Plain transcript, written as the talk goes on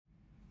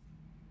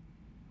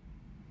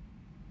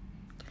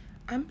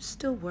I'm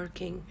still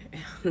working.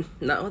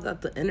 Not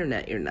without the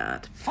internet, you're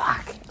not.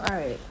 Fuck.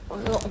 Alright.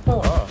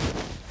 Hold on.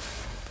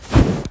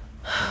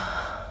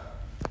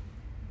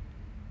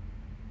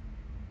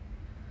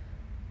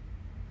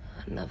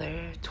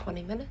 Another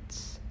 20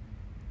 minutes.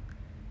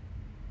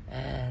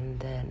 And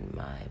then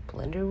my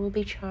blender will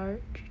be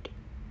charged.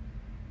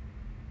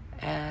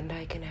 And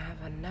I can have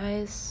a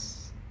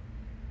nice...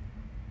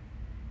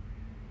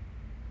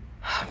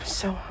 I'm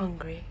so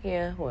hungry.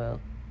 Yeah, well.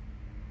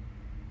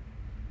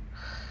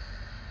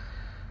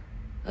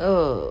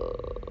 Oh,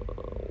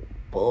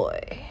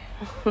 boy.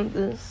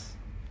 This...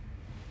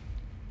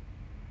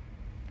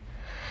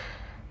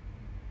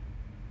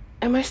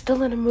 Am I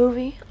still in a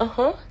movie?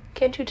 Uh-huh.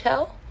 Can't you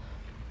tell?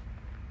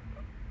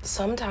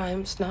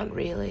 Sometimes, not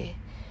really.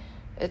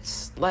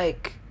 It's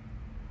like...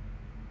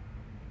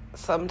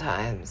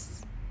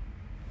 Sometimes...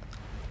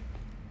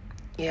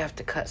 You have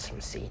to cut some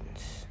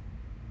scenes.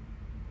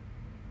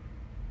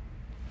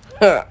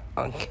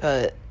 I'll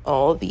cut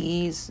all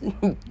these.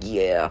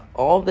 Yeah,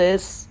 all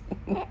this.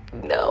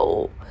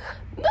 No.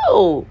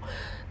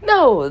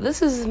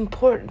 This is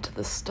important to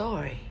the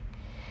story.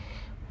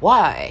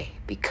 Why?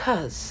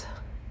 Because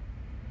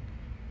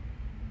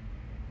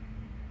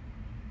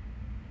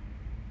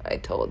I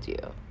told you.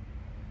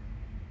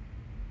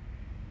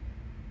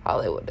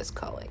 Hollywood is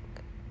calling.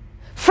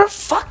 For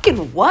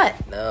fucking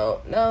what?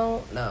 No.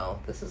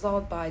 This is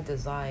all by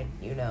design,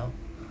 you know.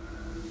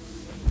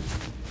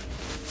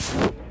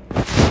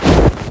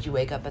 Did you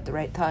wake up at the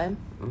right time?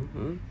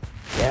 Mm-hmm.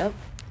 Yep.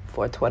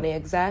 4:20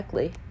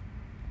 exactly.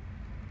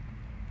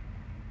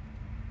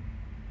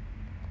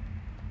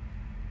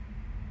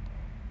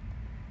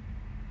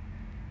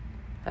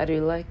 How do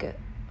you like it?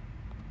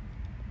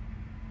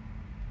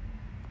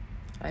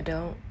 I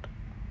don't.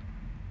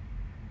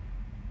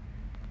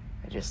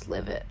 I just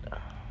live it.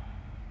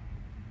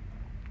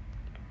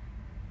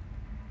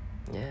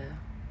 Yeah.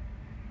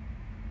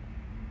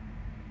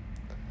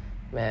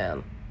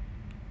 Man,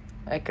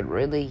 I could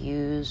really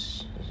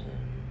use...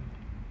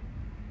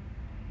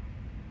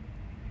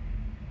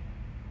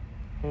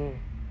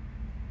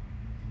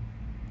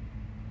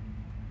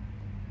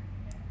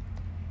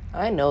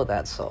 I know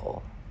that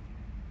soul.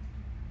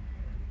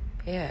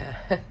 Yeah.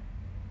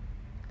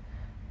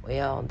 We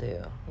all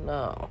do.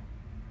 No.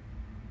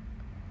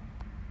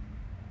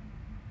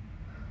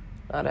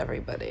 Not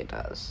everybody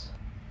does.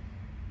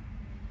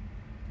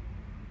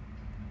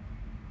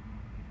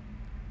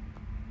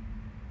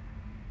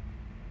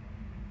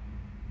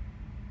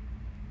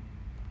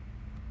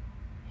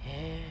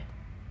 Yeah.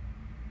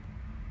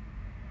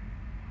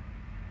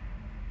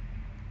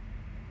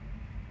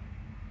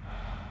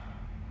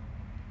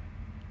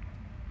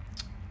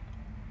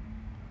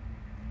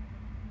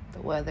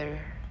 The weather.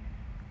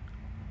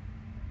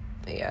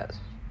 Yes.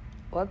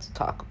 Let's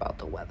talk about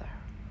the weather.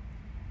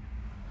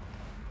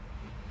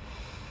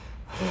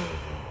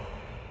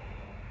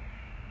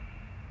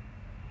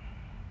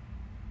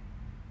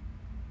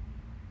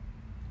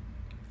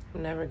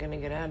 I'm never gonna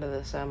get out of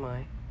this, am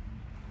I?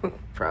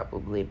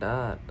 Probably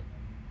not.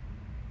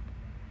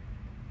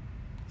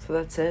 So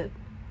that's it.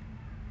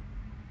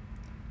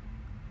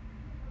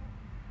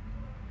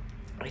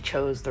 I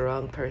chose the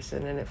wrong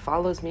person, and it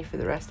follows me for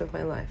the rest of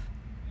my life.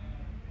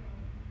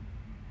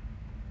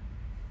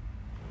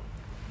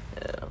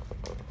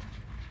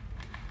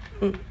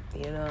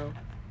 You know,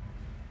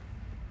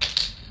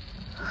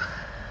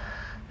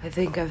 I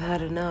think I've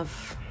had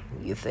enough.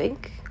 You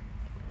think?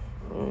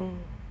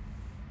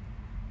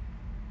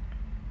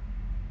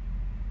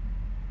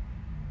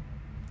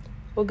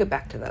 We'll get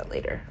back to that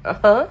later.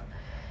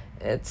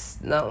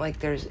 It's not like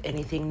there's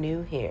anything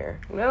new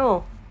here.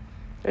 No.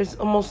 There's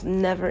almost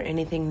never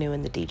anything new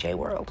in the DJ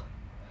world.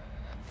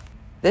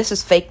 This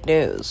is fake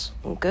news.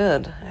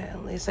 Good.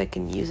 At least I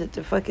can use it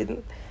to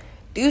fucking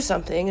do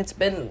something. It's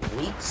been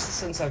weeks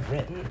since I've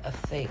written a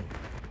thing.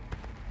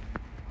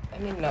 I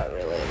mean, not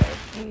really.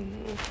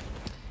 Like,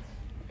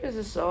 there's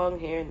a song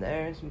here and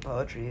there, some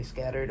poetry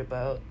scattered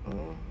about.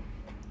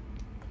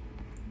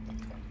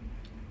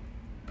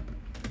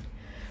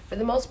 For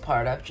the most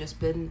part, I've just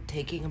been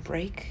taking a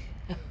break.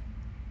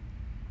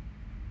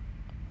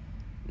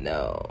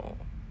 No.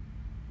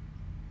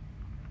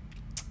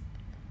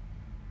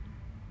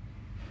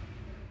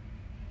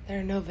 There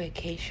are no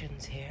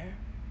vacations here.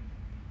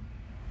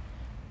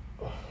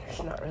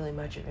 There's not really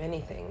much of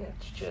anything.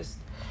 It's just...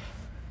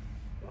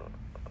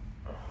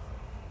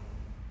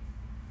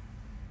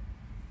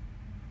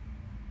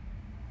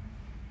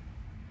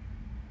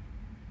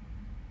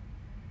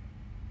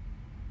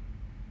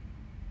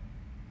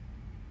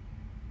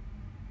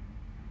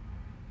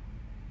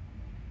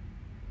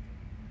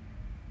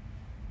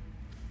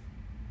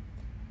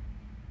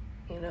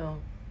 You know,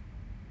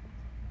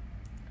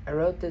 I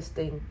wrote this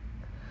thing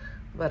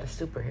about a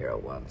superhero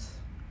once.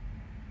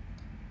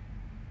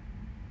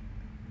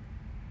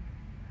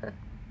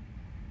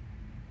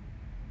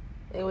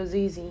 It was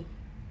easy.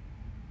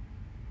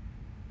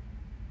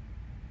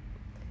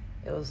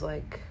 It was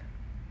like...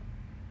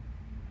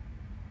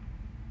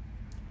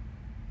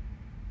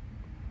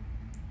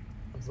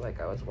 It was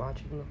like I was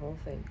watching the whole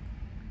thing.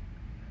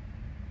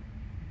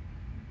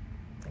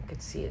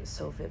 could see it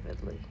so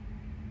vividly.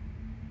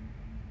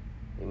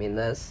 You mean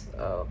this?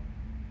 Oh.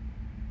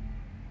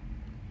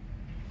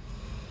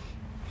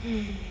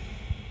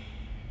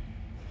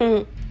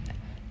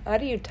 How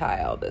do you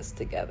tie all this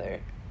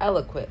together?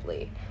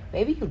 Eloquently.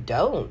 Maybe you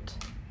don't.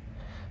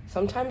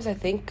 Sometimes I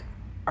think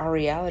our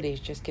realities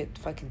just get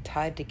fucking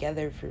tied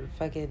together for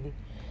fucking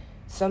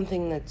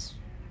something that's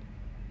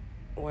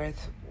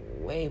worth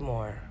way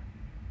more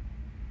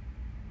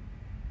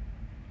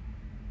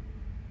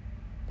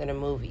than a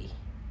movie.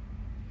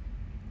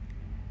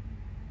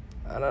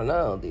 I don't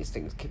know. These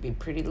things could be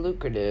pretty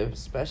lucrative,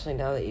 especially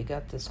now that you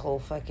got this whole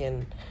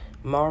fucking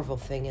Marvel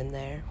thing in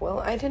there. Well,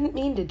 I didn't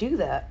mean to do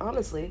that,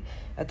 honestly.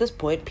 At this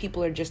point,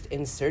 people are just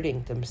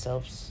inserting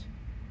themselves.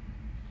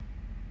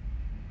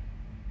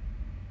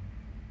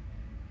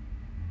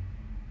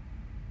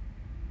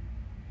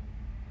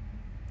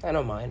 I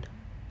don't mind.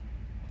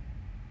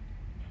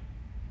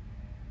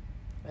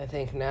 I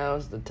think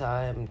now's the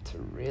time to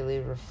really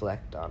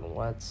reflect on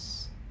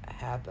what's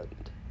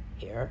happened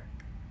here.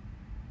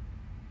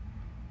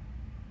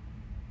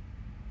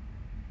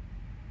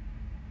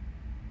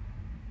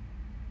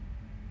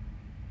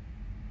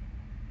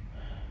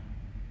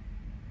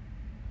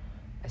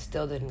 I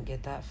still didn't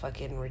get that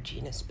fucking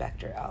Regina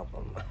Spektor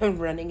album. I'm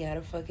running out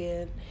of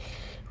fucking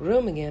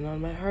room again on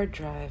my hard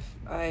drive.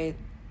 I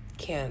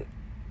can't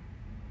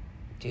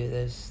do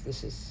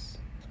this.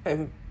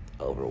 I'm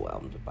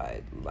overwhelmed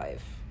by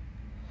life.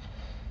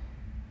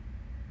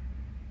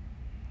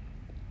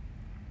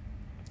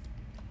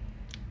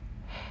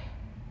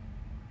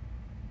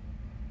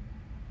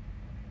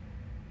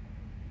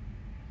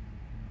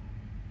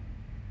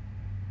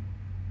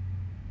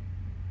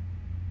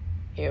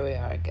 Here we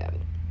are again.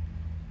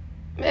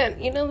 Man,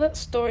 that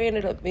story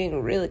ended up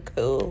being really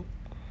cool.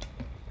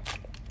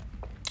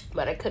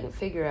 But I couldn't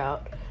figure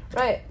out.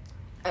 Right.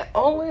 I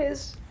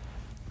always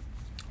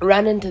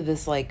run into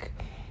this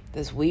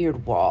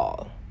weird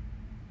wall.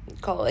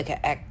 Call it like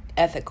an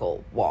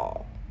ethical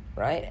wall.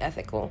 Right?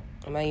 Ethical.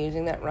 Am I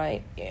using that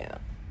right? Yeah.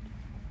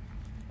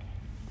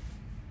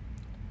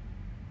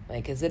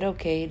 Is it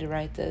okay to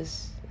write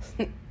this?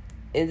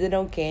 Is it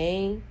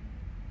okay?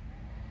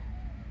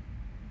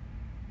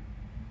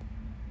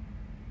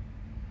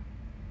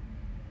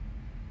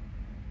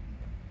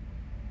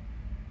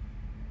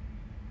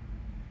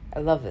 I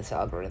love this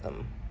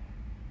algorithm.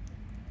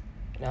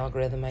 An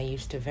algorithm I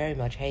used to very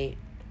much hate.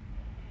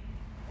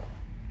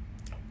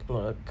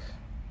 Look,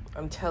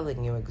 I'm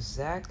telling you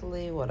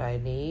exactly what I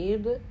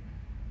need,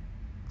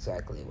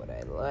 exactly what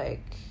I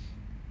like,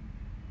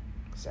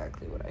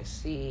 exactly what I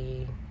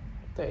see.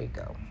 There you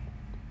go.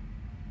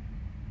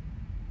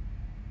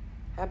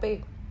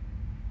 Happy?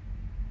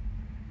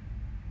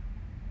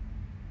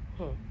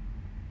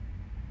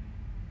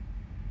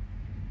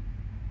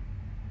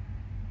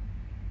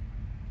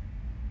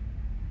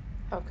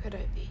 How could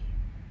I be?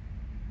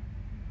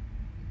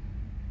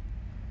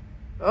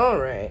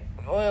 Alright,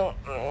 well,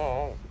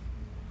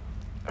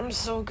 I'm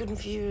so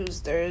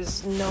confused.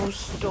 There's no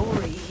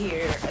story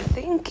here. I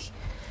think...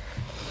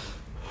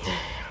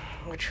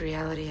 Which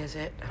reality is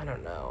it? I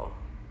don't know.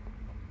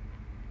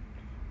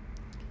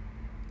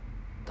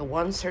 The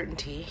one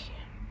certainty...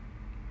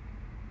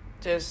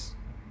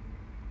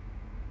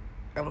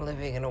 I'm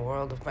living in a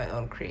world of my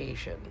own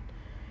creation.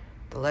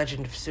 The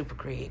legend of Super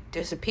Creed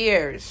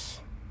disappears.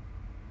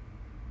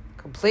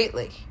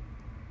 Completely.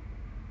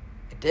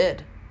 It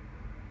did.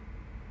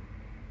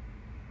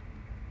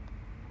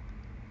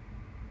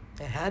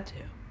 It had to.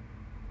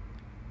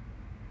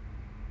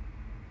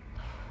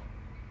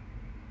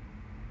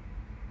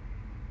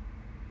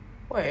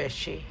 Where is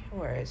she?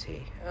 Where is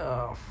he?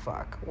 Oh,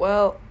 fuck.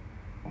 Well,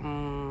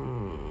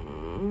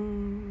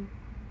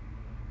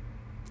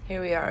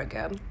 here we are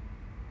again.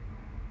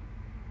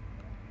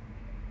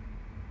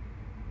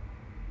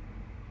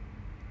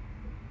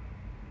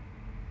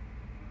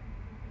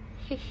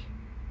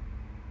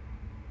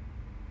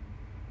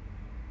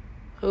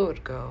 Who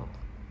would go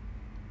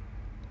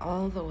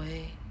all the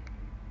way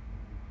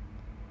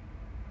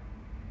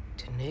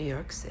to New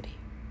York City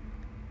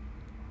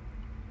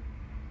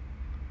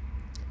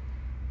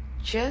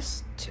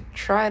just to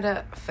try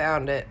to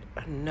found it?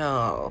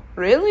 No.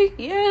 Really?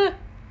 Yeah.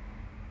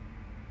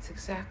 It's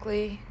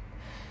exactly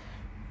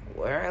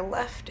where I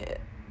left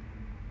it.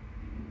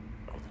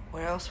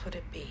 Where else would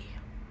it be?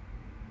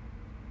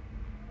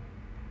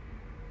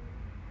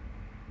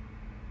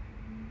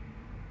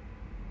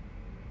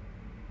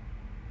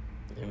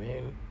 I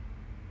mean,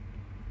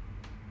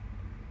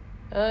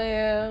 oh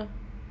yeah.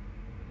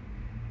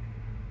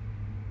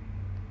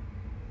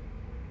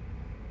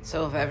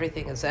 So if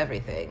everything is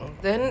everything,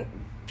 then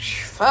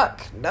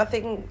fuck,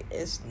 nothing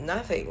is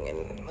nothing.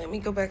 And let me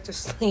go back to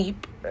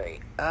sleep.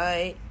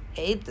 I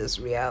hate this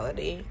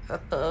reality.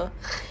 I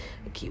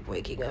keep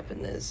waking up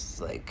in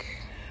this,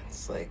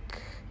 it's like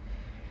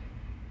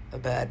a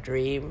bad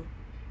dream.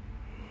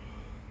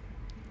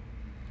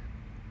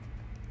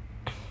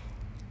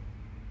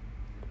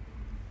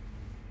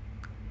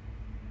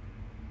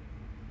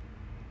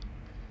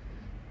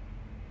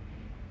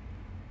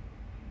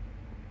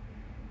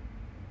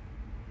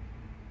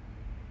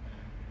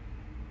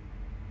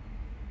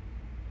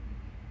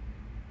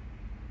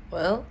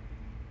 Well,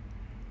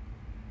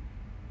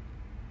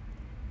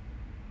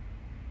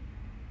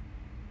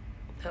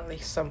 at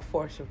least some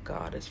force of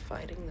God is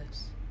fighting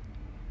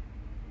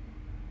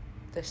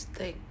this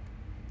thing.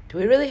 Do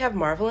we really have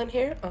Marvel in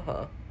here?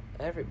 Uh-huh.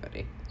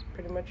 Everybody. It's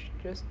pretty much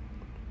just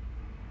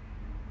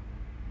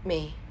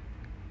me.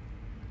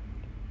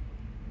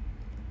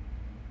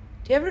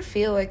 Do you ever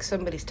feel like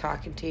somebody's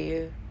talking to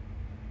you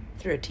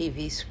through a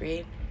TV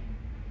screen?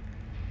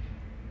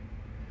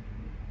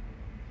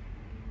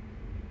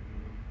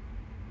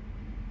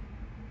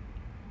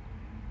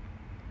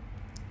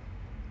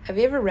 Have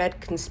you ever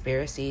read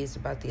conspiracies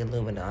about the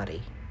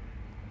Illuminati?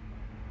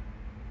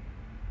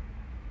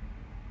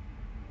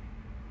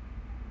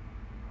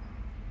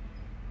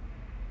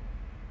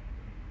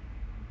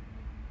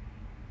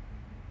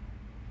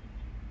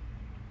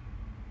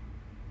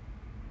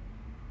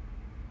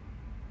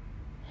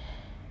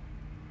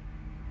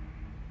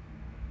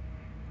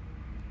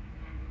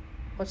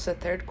 What's the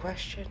third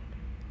question?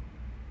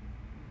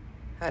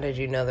 How did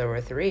you know there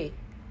were 3?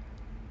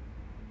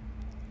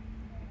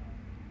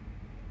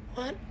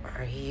 What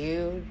are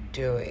you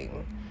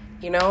doing?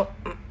 You know,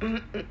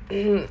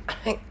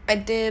 I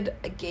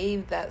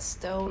gave that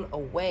stone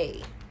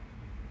away.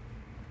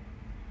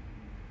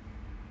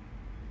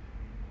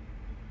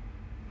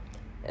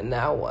 And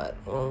now what?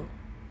 Well,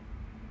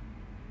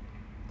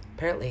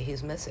 apparently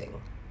he's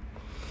missing.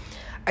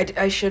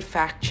 I should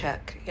fact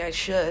check. Yeah, I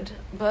should,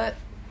 but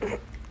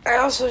I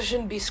also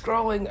shouldn't be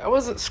scrolling. I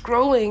wasn't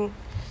scrolling.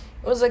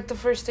 It was like the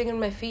first thing in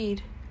my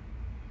feed.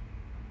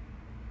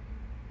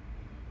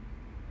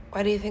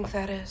 Why do you think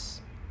that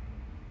is?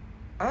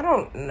 I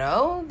don't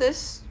know.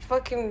 This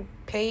fucking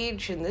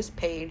page and this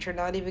page are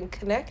not even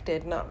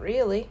connected. Not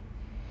really.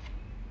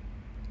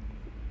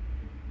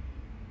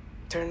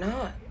 They're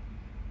not.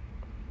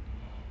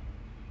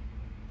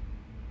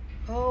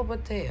 Oh,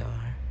 but they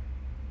are.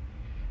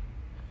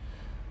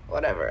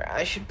 Whatever.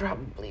 I should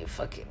probably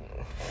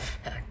fucking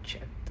fact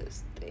check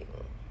this thing.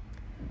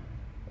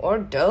 Or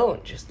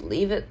don't. Just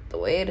leave it the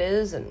way it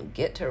is and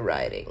get to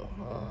writing.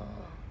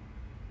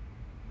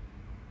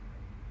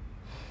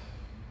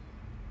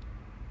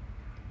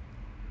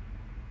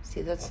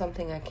 See, that's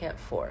something I can't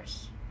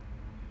force.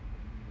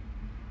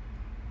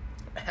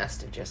 It has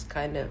to just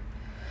kind of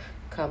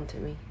come to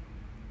me.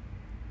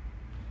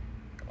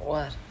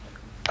 What?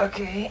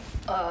 Okay.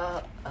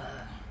 There's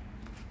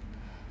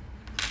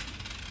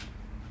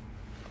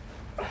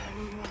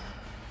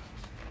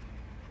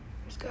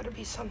got to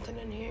be something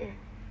in here.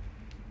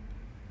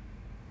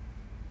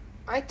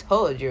 I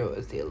told you it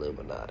was the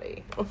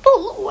Illuminati.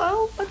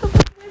 Well, what the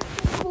fuck? I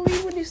can't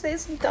believe when you say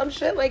some dumb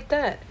shit like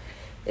that.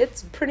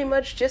 It's pretty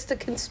much just a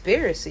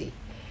conspiracy.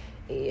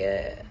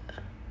 Yeah.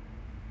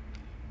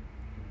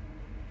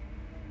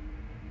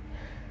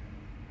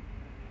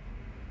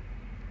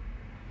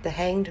 The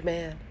Hanged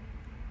Man.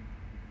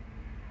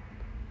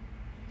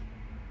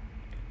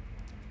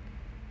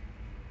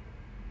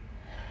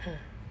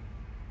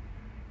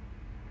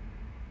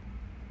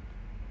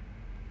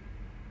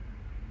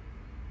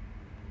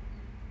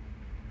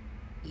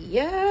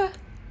 Yeah.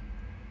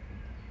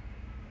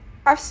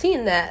 I've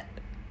seen that.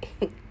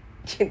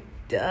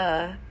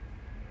 Duh.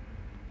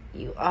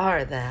 You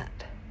are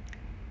that.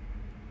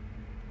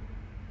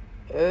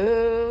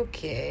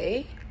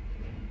 Okay.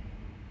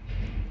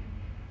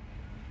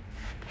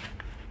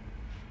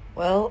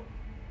 Well,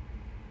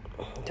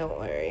 don't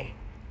worry.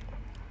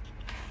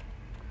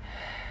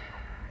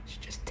 It's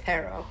just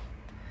tarot.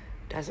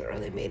 Doesn't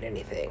really mean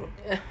anything.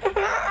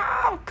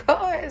 Of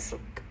course.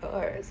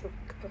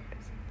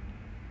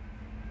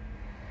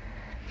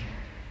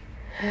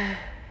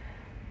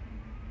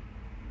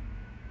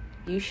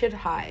 You should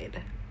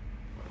hide.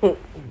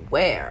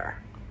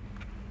 Where?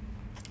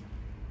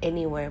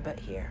 Anywhere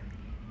but here.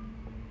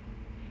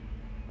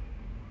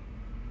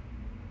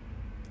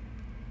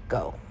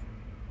 Go.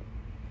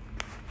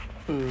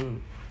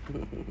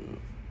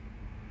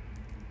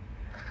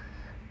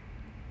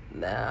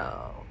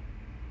 Now,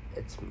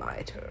 it's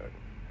my turn.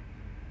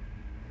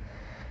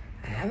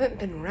 I haven't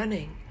been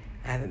running.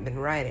 I haven't been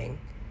writing.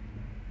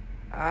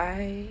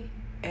 I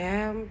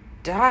am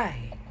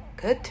dying.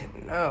 Good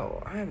to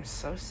know. I'm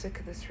so sick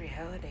of this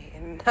reality.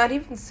 And not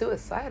even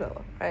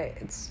suicidal. Right,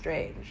 it's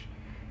strange.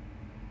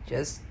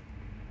 Just,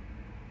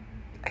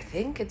 I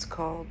think it's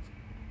called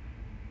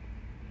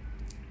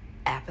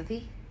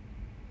apathy.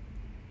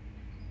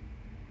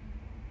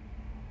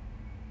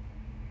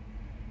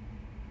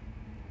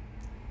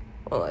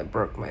 Well, I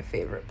broke my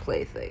favorite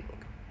plaything.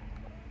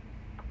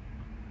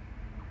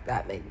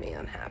 That made me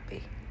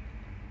unhappy.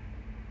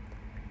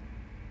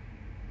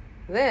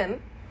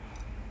 Then,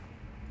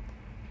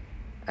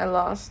 I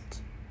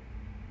lost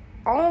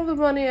all the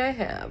money I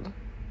had.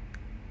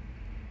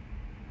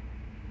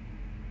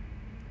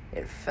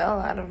 It fell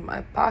out of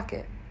my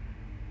pocket,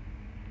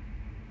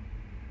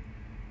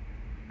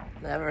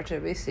 never to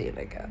be seen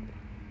again.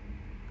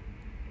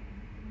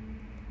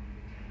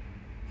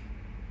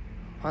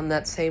 On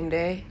that same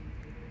day,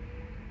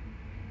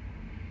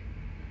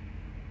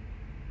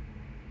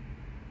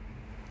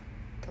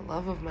 the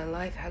love of my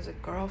life has a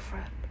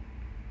girlfriend.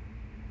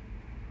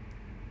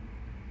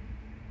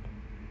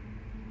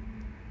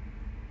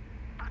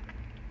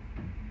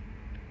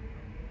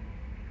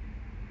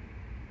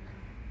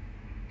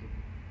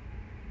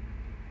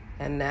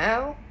 And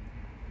now,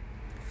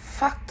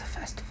 fuck the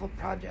festival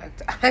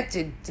project. I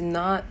did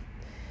not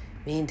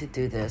mean to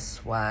do this.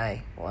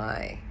 Why?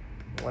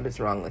 What is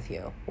wrong with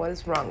you? What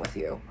is wrong with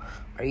you?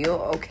 Are you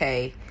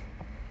okay?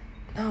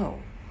 No.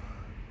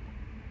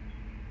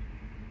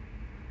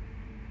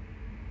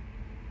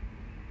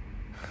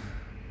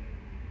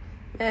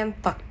 Man,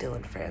 fuck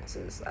Dylan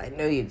Francis. I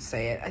knew you'd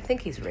say it. I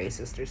think he's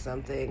racist or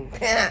something.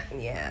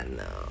 Yeah,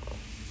 no.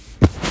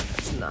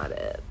 That's not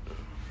it.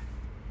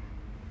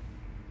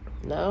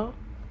 No?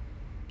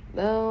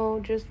 No,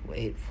 just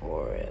wait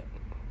for it.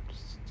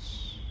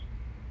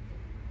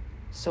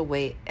 So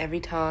wait, every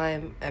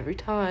time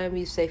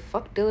you say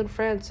fuck Dylan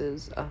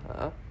Francis,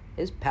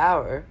 his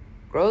power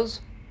grows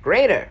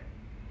greater.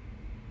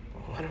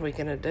 What are we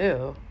gonna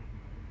do?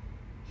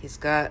 He's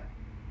got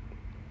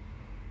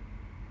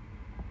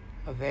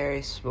a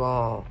very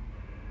small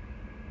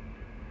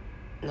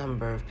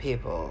number of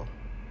people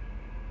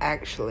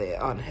actually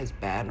on his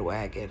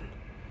bandwagon.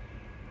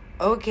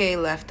 Okay,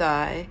 Left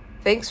Eye.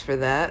 Thanks for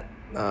that.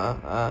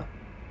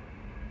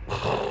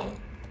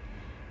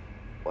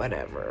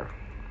 Whatever.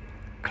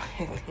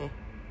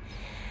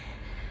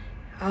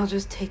 I'll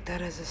just take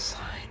that as a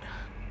sign.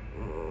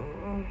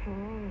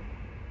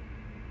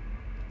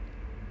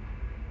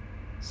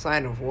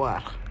 Sign of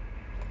what?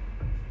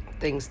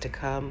 Things to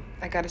come.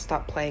 I gotta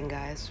stop playing,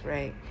 guys,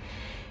 right?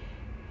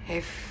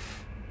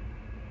 If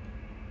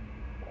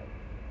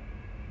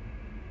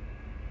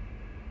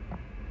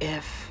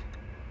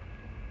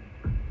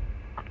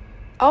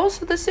oh,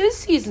 so this is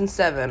season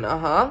 7,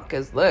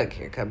 because look,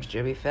 here comes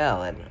Jimmy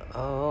Fallon.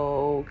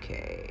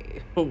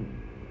 Okay.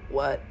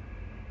 What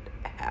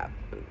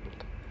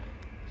happened?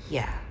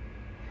 Yeah.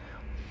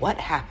 What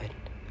happened?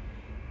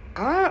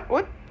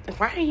 What?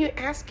 Why are you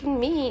asking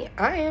me?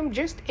 I am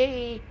just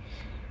a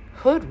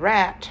hood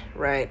rat,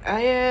 right?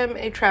 I am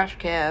a trash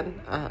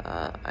can.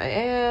 I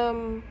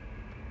am.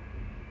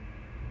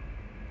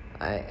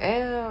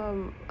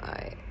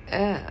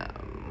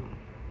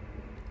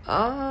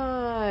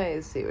 I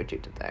see what you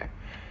did there.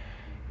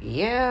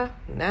 Yeah,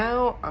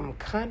 now I'm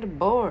kind of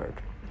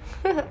bored.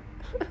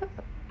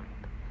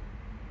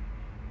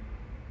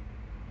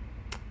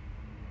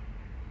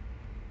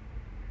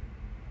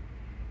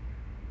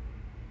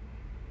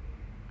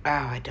 Oh,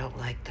 I don't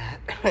like that.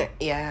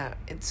 Yeah,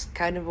 it's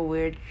kind of a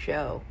weird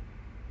show.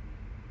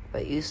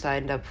 But you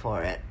signed up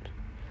for it.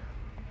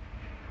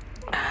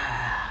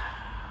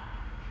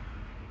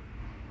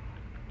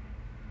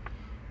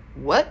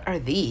 What are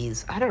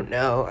these? I don't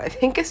know. I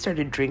think I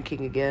started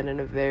drinking again in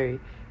a very,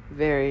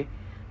 very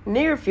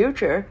near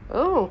future.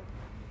 Oh,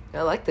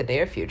 I like the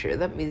near future.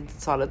 That means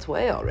it's on its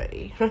way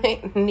already,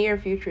 right? Near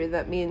future,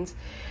 that means,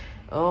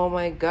 oh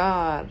my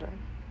God.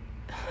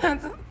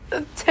 That's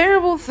a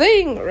terrible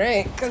thing,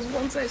 right? Because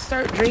once I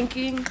start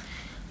drinking,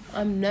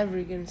 I'm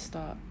never going to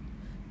stop.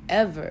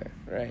 Ever,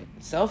 right?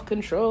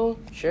 Self-control,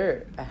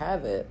 sure, I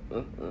have it.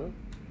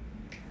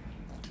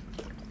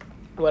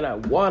 When I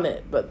want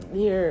it, but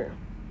here...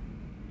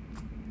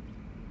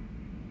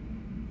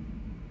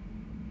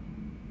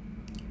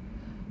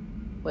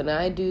 When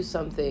I do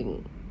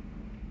something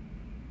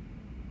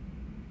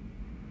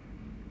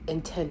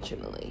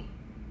intentionally,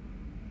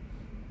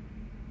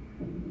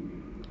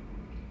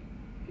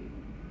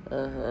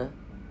 no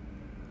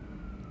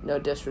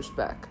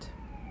disrespect,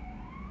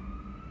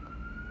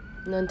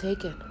 none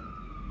taken.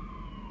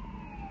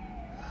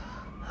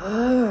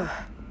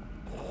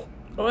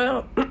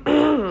 Well,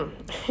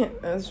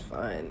 that's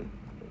fine.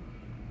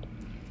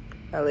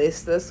 At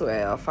least this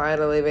way, I'll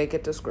finally make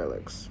it to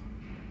Skrillex.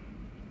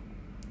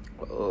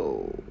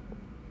 Oh.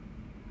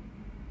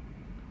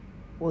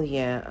 Well,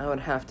 yeah, I would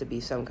have to be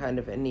some kind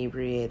of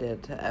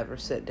inebriated to ever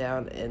sit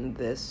down in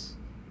this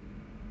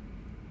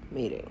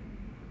meeting.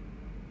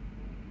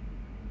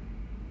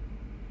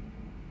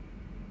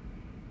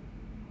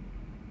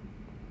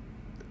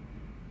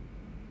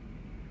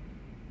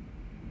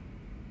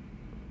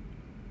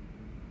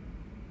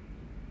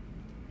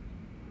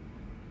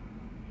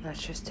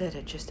 That's just it.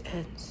 It just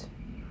ends.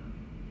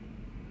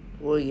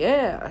 Well,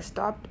 yeah, I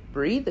stopped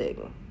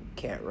breathing.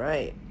 Can't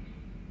write.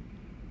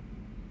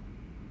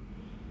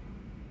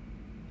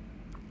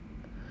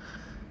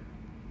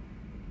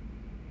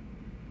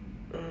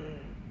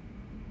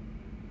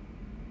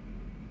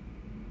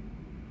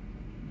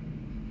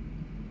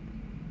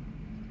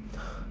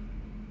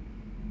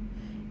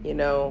 You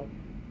know,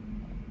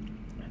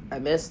 I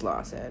miss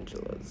Los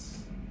Angeles.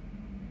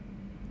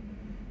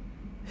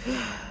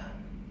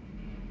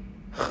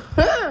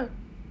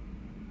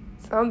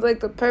 Sounds like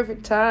the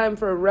perfect time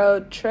for a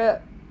road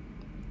trip.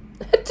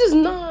 It does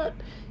not.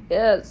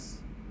 Yes.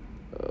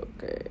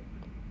 Okay.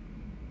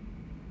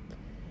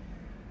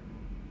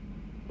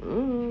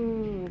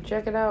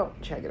 Check it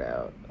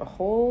out. A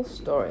whole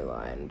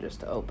storyline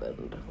just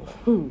opened.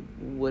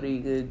 What are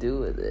you gonna do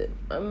with it?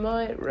 I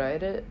might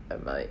write it. I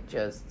might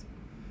just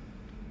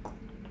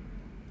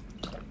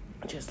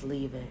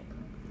leave it.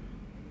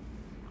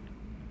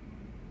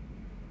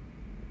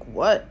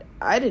 What?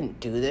 I didn't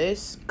do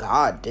this.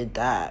 God did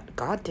that.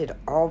 God did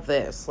all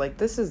this. Like,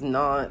 this is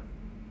not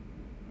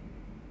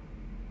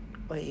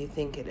what you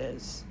think it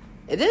is.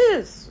 It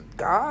is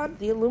God,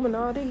 the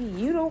Illuminati.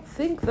 You don't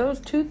think those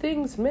two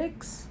things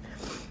mix?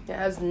 It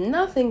has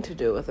nothing to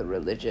do with a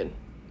religion.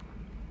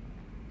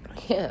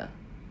 Yeah.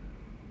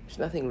 There's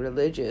nothing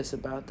religious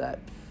about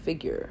that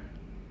figure.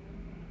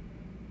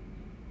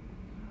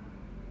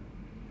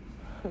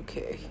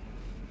 Okay.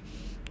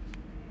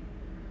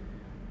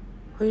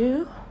 Will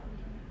you?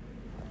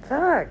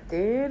 Fuck,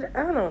 dude.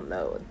 I don't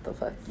know what the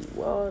fuck you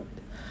want.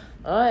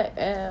 I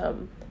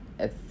am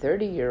a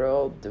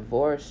 30-year-old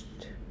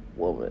divorced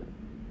woman.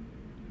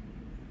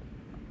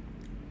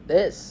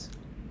 This.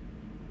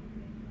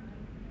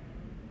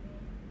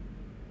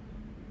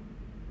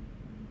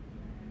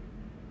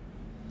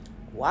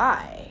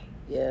 Why?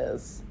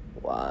 Yes,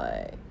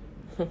 why?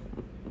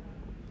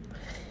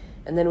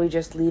 And then we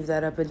just leave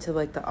that up until,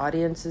 like, the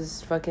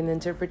audience's fucking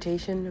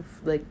interpretation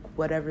of, like,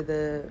 whatever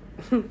the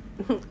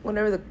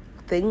whatever the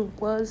thing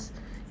was.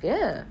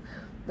 Yeah,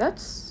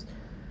 that's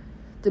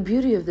the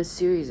beauty of this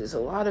series, is a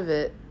lot of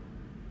it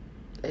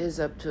is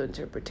up to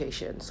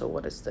interpretation. So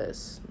what is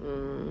this?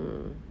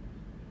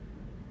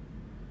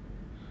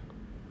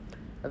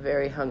 A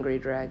very hungry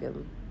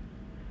dragon.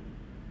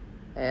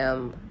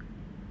 And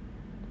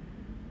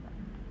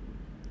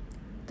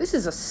this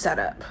is a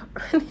setup.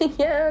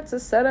 Yeah, it's a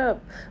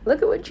setup.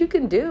 Look at what you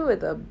can do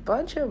with a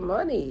bunch of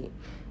money.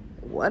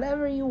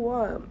 Whatever you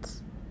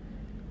want.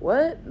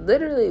 What?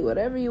 Literally,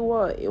 whatever you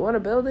want. You want a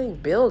building?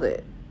 Build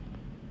it.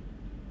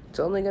 It's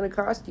only going to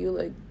cost you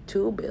like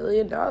 $2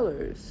 billion.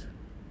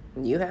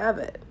 And you have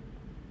it.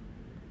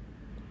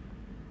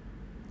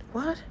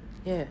 What?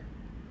 Yeah.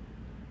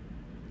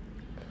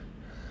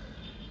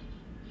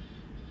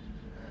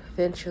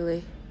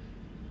 Eventually.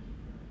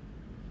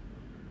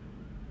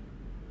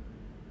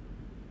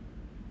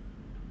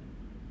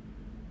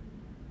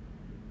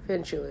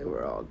 Eventually,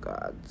 we're all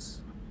gods.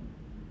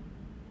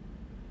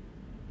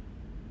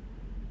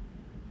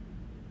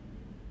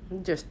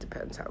 It just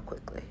depends how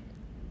quickly.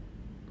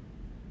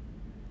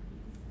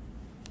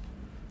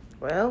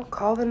 Well,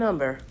 call the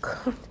number.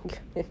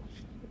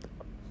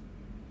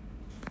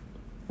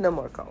 No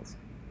more calls.